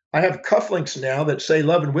impacts. I have cufflinks now that say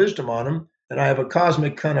love and wisdom on them, and I have a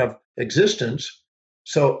cosmic kind of existence.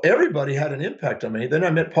 So everybody had an impact on me. Then I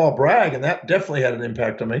met Paul Bragg, and that definitely had an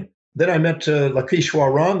impact on me. Then I met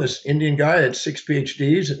Lakeshwar Ram, this Indian guy, had 6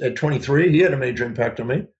 PhDs at 23. He had a major impact on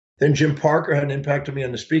me. Then Jim Parker had an impact on me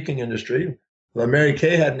in the speaking industry. Mary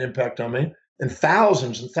Kay had an impact on me. And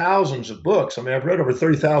thousands of books. I mean, I've read over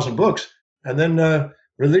 30,000 books. And then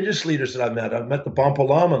religious leaders that I've met the Bonpo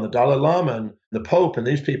Lama and the Dalai Lama and the Pope and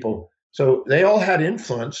these people. So they all had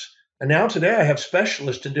influence. And now today I have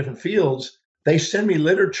specialists in different fields. They send me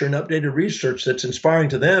literature and updated research that's inspiring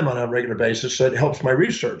to them on a regular basis. So it helps my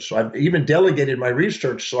research. So I've even delegated my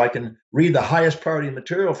research so I can read the highest priority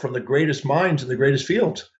material from the greatest minds in the greatest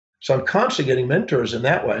fields. So I'm constantly getting mentors in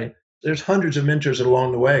that way. There's hundreds of mentors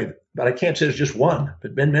along the way, but I can't say there's just one,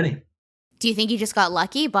 but been many. Do you think you just got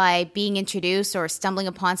lucky by being introduced or stumbling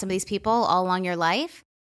upon some of these people all along your life?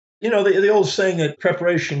 The old saying that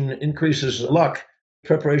preparation increases luck,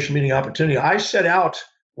 preparation meaning opportunity. I set out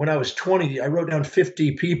when I was 20, I wrote down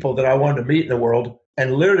 50 people that I wanted to meet in the world.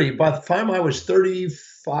 And literally by the time I was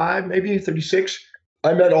 35, maybe 36,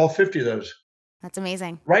 I met all 50 of those. That's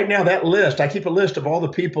amazing. Right now, that list, I keep a list of all the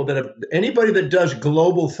people that have, anybody that does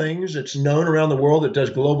global things, it's known around the world that does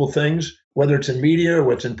global things, whether it's in media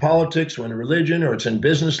or it's in politics or in religion or it's in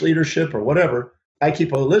business leadership or whatever. I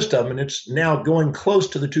keep a list of them, and it's now going close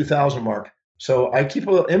to the 2,000 mark. So I keep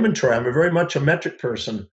an inventory. I'm very much a metric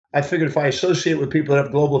person. I figured if I associate with people that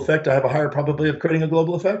have global effect, I have a higher probability of creating a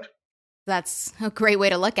global effect. That's a great way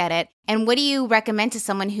to look at it. And what do you recommend to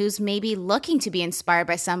someone who's maybe looking to be inspired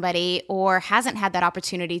by somebody or hasn't had that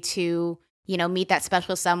opportunity to, meet that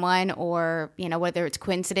special someone or, whether it's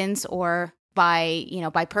coincidence or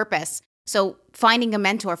by purpose? So finding a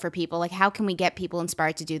mentor for people, like how can we get people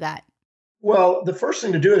inspired to do that? Well, the first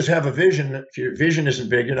thing to do is have a vision. If your vision isn't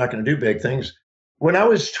big, you're not going to do big things. When I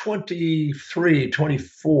was 23,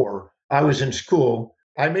 24, I was in school.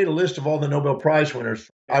 I made a list of all the Nobel Prize winners.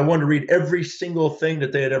 I wanted to read every single thing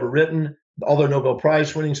that they had ever written, all their Nobel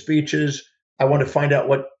Prize winning speeches. I wanted to find out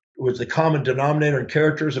what was the common denominator and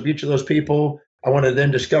characters of each of those people. I wanted to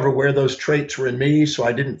then discover where those traits were in me so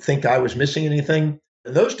I didn't think I was missing anything.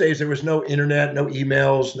 In those days, there was no internet, no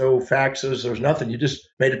emails, no faxes. There was nothing. You just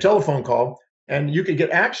made a telephone call and you could get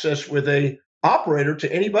access with a operator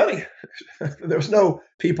to anybody. There was no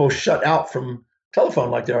people shut out from telephone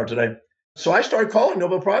like there are today. So I started calling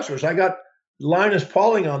Nobel Prize winners. I got Linus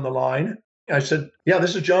Pauling on the line. I said, yeah,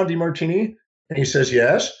 this is John Demartini. And he says,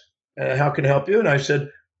 yes. How can I help you? And I said,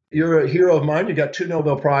 you're a hero of mine. You got 2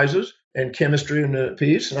 Nobel Prizes in chemistry and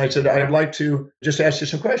peace. And I said, I'd like to just ask you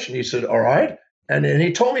some questions. He said, all right. And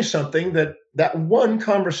he told me something that one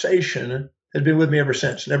conversation has been with me ever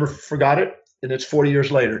since. Never forgot it. And it's 40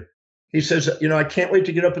 years later. He says, I can't wait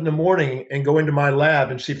to get up in the morning and go into my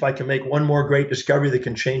lab and see if I can make one more great discovery that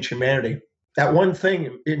can change humanity. That one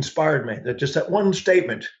thing inspired me. That one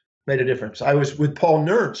statement made a difference. I was with Paul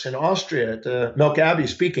Nernst in Austria at Melk Abbey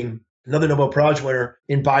speaking, another Nobel Prize winner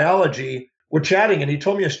in biology. We're chatting, and he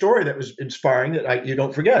told me a story that was inspiring that you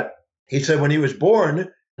don't forget. He said when he was born,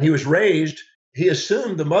 he was raised, he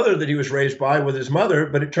assumed the mother that he was raised by was his mother,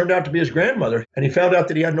 but it turned out to be his grandmother. And he found out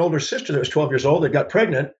that he had an older sister that was 12 years old that got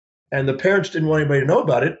pregnant, and the parents didn't want anybody to know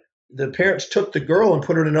about it. The parents took the girl and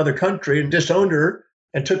put her in another country and disowned her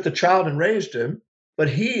and took the child and raised him. But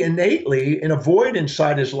he innately, in a void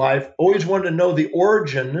inside his life, always wanted to know the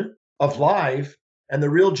origin of life and the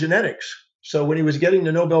real genetics. So when he was getting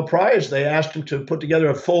the Nobel Prize, they asked him to put together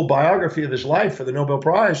a full biography of his life for the Nobel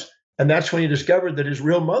Prize. And that's when he discovered that his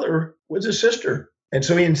real mother was his sister. And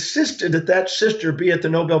so he insisted that that sister be at the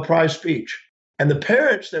Nobel Prize speech. And the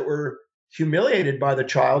parents that were humiliated by the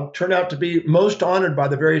child turned out to be most honored by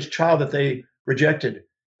the very child that they rejected.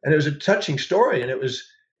 And it was a touching story, and it was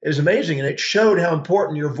amazing. And it showed how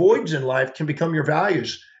important your voids in life can become your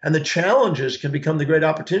values, and the challenges can become the great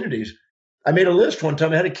opportunities. I made a list one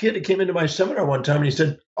time. I had a kid that came into my seminar one time, and he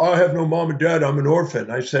said, I have no mom and dad. I'm an orphan.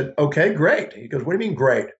 I said, okay, great. He goes, what do you mean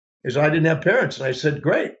great? He said, I didn't have parents. And I said,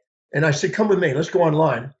 great. And I said, come with me. Let's go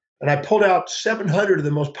online. And I pulled out 700 of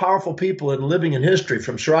the most powerful people in living in history,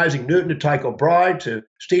 from Sir Isaac Newton to Tycho Brahe to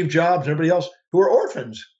Steve Jobs and everybody else, who are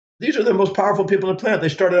orphans. These are the most powerful people on the planet. They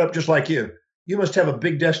started up just like you. You must have a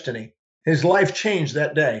big destiny. His life changed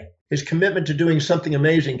that day. His commitment to doing something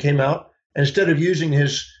amazing came out. And instead of using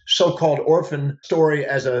his so-called orphan story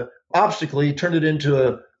as an obstacle, he turned it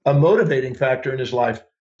into a motivating factor in his life.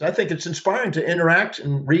 I think it's inspiring to interact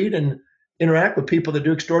and read and interact with people that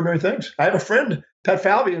do extraordinary things. I have a friend, Pat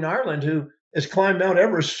Falvey in Ireland, who has climbed Mount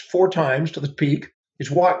Everest 4 times to the peak. He's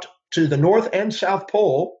walked to the North and South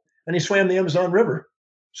Pole, and he swam the Amazon River.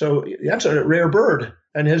 So that's a rare bird.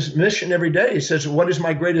 And his mission every day, he says, what is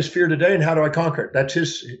my greatest fear today and how do I conquer it? That's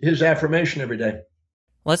his affirmation every day.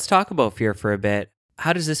 Let's talk about fear for a bit.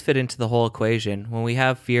 How does this fit into the whole equation? When we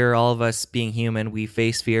have fear, all of us being human, we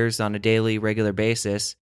face fears on a daily, regular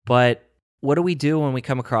basis. But what do we do when we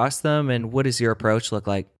come across them, and what does your approach look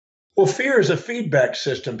like? Well, fear is a feedback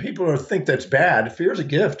system. People think that's bad. Fear is a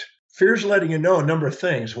gift. Fear is letting you know a number of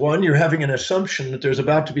things. One, you're having an assumption that there's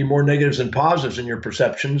about to be more negatives than positives in your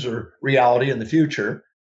perceptions or reality in the future.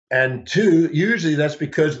 And 2, usually that's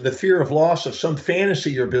because of the fear of loss of some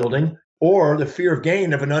fantasy you're building, or the fear of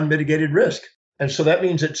gain of an unmitigated risk. And so that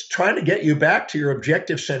means it's trying to get you back to your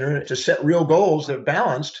objective center to set real goals that are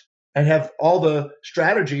balanced and have all the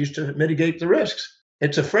strategies to mitigate the risks.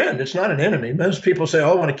 It's a friend. It's not an enemy. Most people say,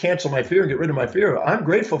 oh, I want to cancel my fear and get rid of my fear. I'm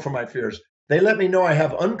grateful for my fears. They let me know I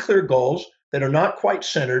have unclear goals that are not quite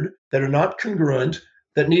centered, that are not congruent,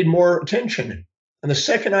 that need more attention. And the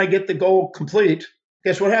second I get the goal complete,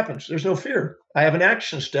 guess what happens? There's no fear. I have an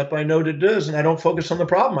action step I know what it does, and I don't focus on the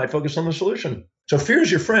problem. I focus on the solution. So fear is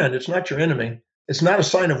your friend. It's not your enemy. It's not a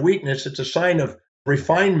sign of weakness. It's a sign of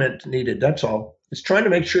refinement needed. That's all. It's trying to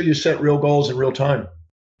make sure you set real goals in real time.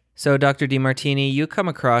 So, Dr. Demartini, you come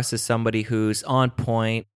across as somebody who's on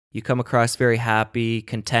point. You come across very happy,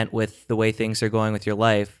 content with the way things are going with your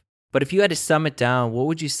life. But if you had to sum it down, what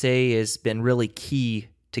would you say has been really key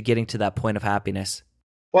to getting to that point of happiness?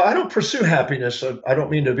 Well, I don't pursue happiness. I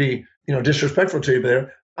don't mean to be, disrespectful to you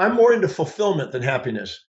there. I'm more into fulfillment than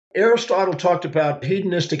happiness. Aristotle talked about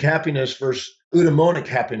hedonistic happiness versus eudaimonic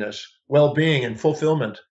happiness, well-being and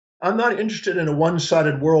fulfillment. I'm not interested in a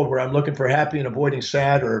one-sided world where I'm looking for happy and avoiding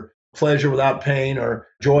sad, or pleasure without pain, or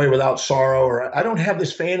joy without sorrow. Or I don't have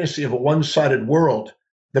this fantasy of a one-sided world.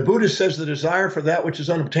 The Buddha says the desire for that which is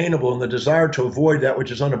unobtainable and the desire to avoid that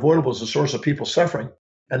which is unavoidable is the source of people's suffering.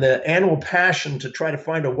 And the animal passion to try to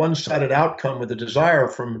find a one-sided outcome with the desire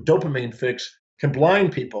from dopamine fix can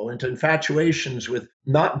blind people into infatuations with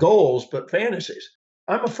not goals, but fantasies.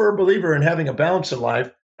 I'm a firm believer in having a balance in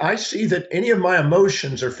life. I see that any of my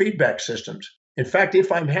emotions are feedback systems. In fact,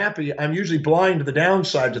 if I'm happy, I'm usually blind to the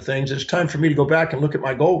downside of things. It's time for me to go back and look at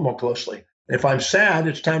my goal more closely. And if I'm sad,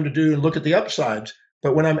 it's time to do and look at the upsides.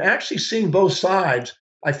 But when I'm actually seeing both sides,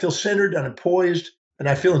 I feel centered and poised and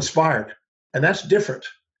I feel inspired. And that's different.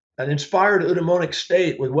 An inspired eudaimonic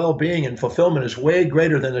state with well-being and fulfillment is way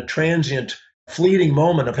greater than a transient, fleeting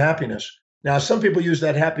moment of happiness. Now, some people use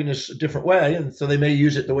that happiness a different way, and so they may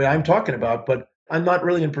use it the way I'm talking about, but I'm not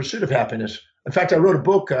really in pursuit of happiness. In fact, I wrote a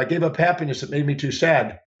book, I Gave Up Happiness That Made Me Too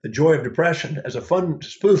Sad, The Joy of Depression, as a fun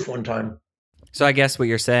spoof one time. So I guess what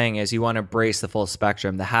you're saying is you want to embrace the full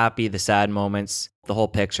spectrum, the happy, the sad moments, the whole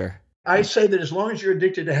picture. I say that as long as you're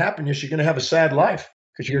addicted to happiness, you're going to have a sad life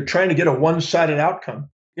because you're trying to get a one-sided outcome.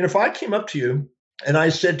 If I came up to you and I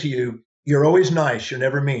said to you, you're always nice, you're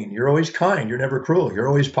never mean, you're always kind, you're never cruel, you're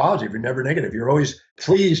always positive, you're never negative, you're always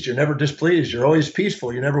pleased, you're never displeased, you're always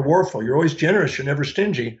peaceful, you're never warful, you're always generous, you're never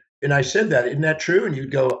stingy. And I said that, isn't that true? And you'd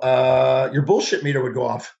go, your bullshit meter would go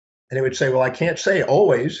off. And it would say, well, I can't say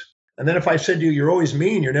always. And then if I said to you, you're always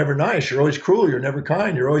mean, you're never nice, you're always cruel, you're never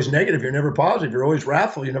kind, you're always negative, you're never positive, you're always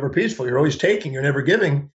wrathful, you're never peaceful, you're always taking, you're never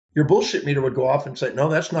giving, your bullshit meter would go off and say, no,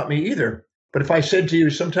 that's not me either. But if I said to you,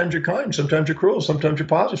 sometimes you're kind, sometimes you're cruel, sometimes you're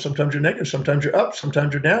positive, sometimes you're negative, sometimes you're up,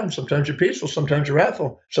 sometimes you're down, sometimes you're peaceful, sometimes you're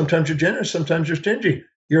wrathful, sometimes you're generous, sometimes you're stingy,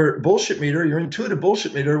 your bullshit meter, your intuitive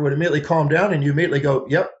bullshit meter would immediately calm down and you immediately go,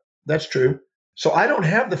 yep, that's true. So I don't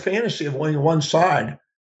have the fantasy of winning one side.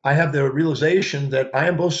 I have the realization that I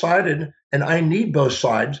am both-sided and I need both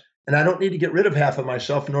sides, and I don't need to get rid of half of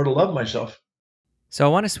myself in order to love myself. So I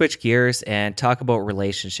want to switch gears and talk about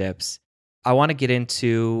relationships. I want to get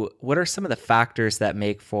into what are some of the factors that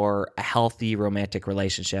make for a healthy romantic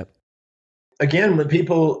relationship? Again, when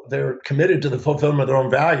people, they're committed to the fulfillment of their own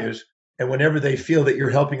values, and whenever they feel that you're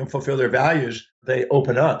helping them fulfill their values, they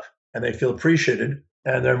open up and they feel appreciated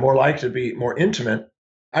and they're more likely to be more intimate.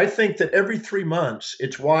 I think that every 3 months,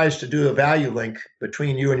 it's wise to do a value link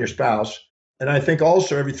between you and your spouse. And I think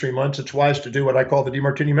also every 3 months, it's wise to do what I call the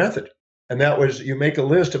Demartini method. And that was you make a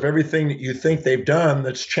list of everything that you think they've done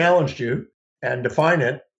that's challenged you and define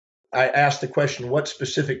it. I ask the question, what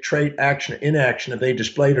specific trait, action, or inaction have they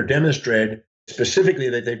displayed or demonstrated specifically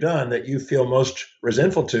that they've done that you feel most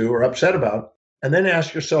resentful to or upset about? And then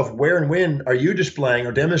ask yourself, where and when are you displaying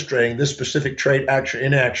or demonstrating this specific trait, action, or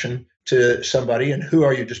inaction to somebody, and who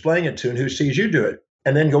are you displaying it to, and who sees you do it?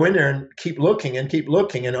 And then go in there and keep looking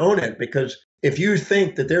and own it. Because if you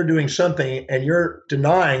think that they're doing something and you're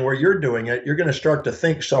denying where you're doing it, you're going to start to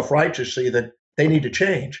think self-righteously that they need to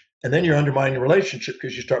change. And then you're undermining the relationship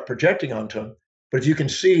because you start projecting onto them. But if you can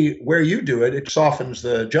see where you do it, it softens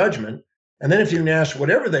the judgment. And then if you can ask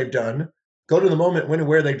whatever they've done, go to the moment when and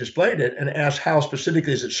where they've displayed it and ask how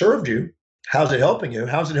specifically has it served you? How's it helping you?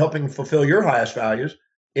 How's it helping fulfill your highest values?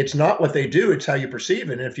 It's not what they do, it's how you perceive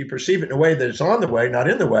it. And if you perceive it in a way that it's on the way, not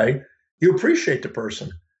in the way, you appreciate the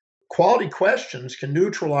person. Quality questions can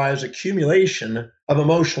neutralize accumulation of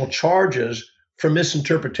emotional charges from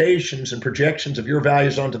misinterpretations and projections of your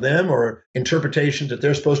values onto them or interpretations that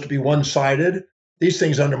they're supposed to be one-sided. These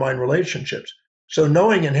things undermine relationships. So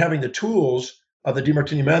knowing and having the tools of the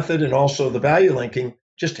Demartini method and also the value linking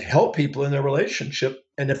just to help people in their relationship.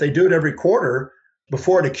 And if they do it every quarter,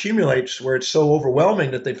 before it accumulates where it's so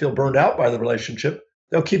overwhelming that they feel burned out by the relationship,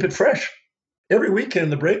 they'll keep it fresh. Every weekend in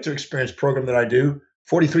the Breakthrough Experience program that I do,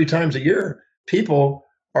 43 times a year, people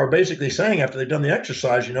are basically saying after they've done the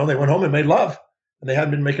exercise, they went home and made love, and they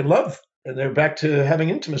hadn't been making love, and they're back to having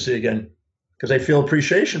intimacy again because they feel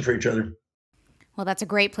appreciation for each other. Well, that's a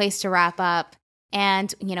great place to wrap up.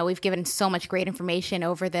 And, we've given so much great information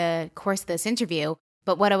over the course of this interview.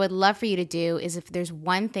 But what I would love for you to do is if there's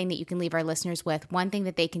one thing that you can leave our listeners with, one thing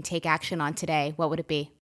that they can take action on today, what would it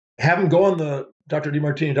be? Have them go on the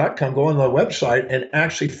drdemartini.com, go on the website and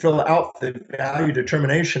actually fill out the value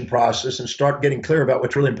determination process and start getting clear about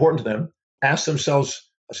what's really important to them. Ask themselves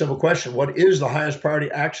a simple question. What is the highest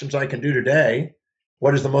priority actions I can do today?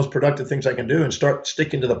 What is the most productive things I can do? And start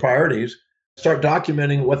sticking to the priorities. Start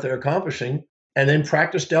documenting what they're accomplishing and then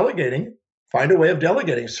practice delegating. Find a way of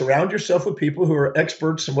delegating. Surround yourself with people who are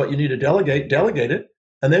experts in what you need to delegate it,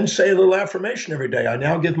 and then say a little affirmation every day. I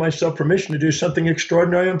now give myself permission to do something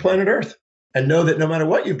extraordinary on planet Earth. And know that no matter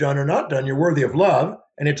what you've done or not done, you're worthy of love.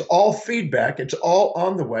 And it's all feedback. It's all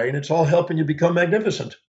on the way, and it's all helping you become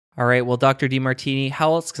magnificent. All right. Well, Dr. Demartini,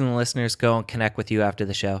 how else can the listeners go and connect with you after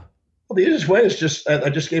the show? Well, the easiest way is I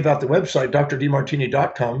just gave out the website,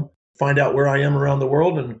 drdemartini.com. Find out where I am around the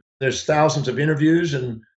world. And there's thousands of interviews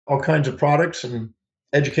and all kinds of products and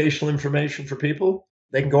educational information for people.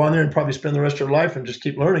 They can go on there and probably spend the rest of their life and just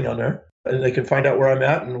keep learning on there. And they can find out where I'm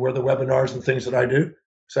at and where the webinars and things that I do.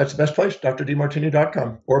 So that's the best place,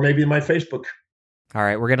 drdemartini.com, or maybe my Facebook. All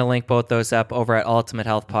right. We're going to link both those up over at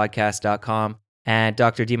ultimatehealthpodcast.com. And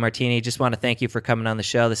Dr. Demartini, just want to thank you for coming on the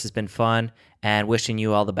show. This has been fun and wishing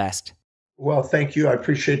you all the best. Well, thank you. I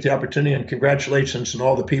appreciate the opportunity, and congratulations on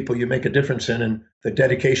all the people you make a difference in and the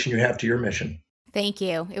dedication you have to your mission. Thank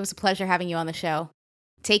you. It was a pleasure having you on the show.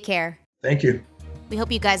 Take care. Thank you. We hope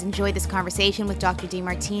you guys enjoyed this conversation with Dr.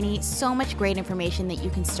 Demartini. So much great information that you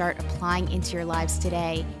can start applying into your lives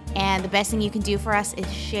today. And the best thing you can do for us is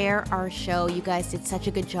share our show. You guys did such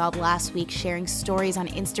a good job last week sharing stories on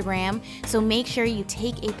Instagram. So make sure you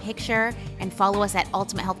take a picture and follow us at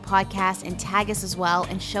Ultimate Health Podcast and tag us as well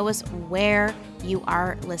and show us where you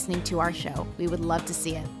are listening to our show. We would love to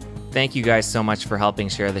see it. Thank you guys so much for helping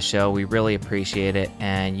share the show. We really appreciate it.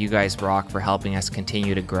 And you guys rock for helping us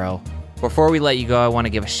continue to grow. Before we let you go, I want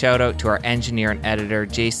to give a shout out to our engineer and editor,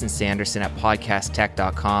 Jason Sanderson at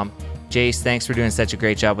podcasttech.com. Jace, thanks for doing such a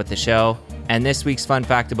great job with the show. And this week's fun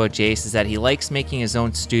fact about Jace is that he likes making his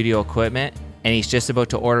own studio equipment, and he's just about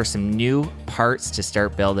to order some new parts to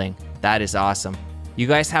start building. That is awesome. You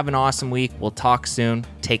guys have an awesome week. We'll talk soon.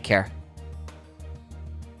 Take care.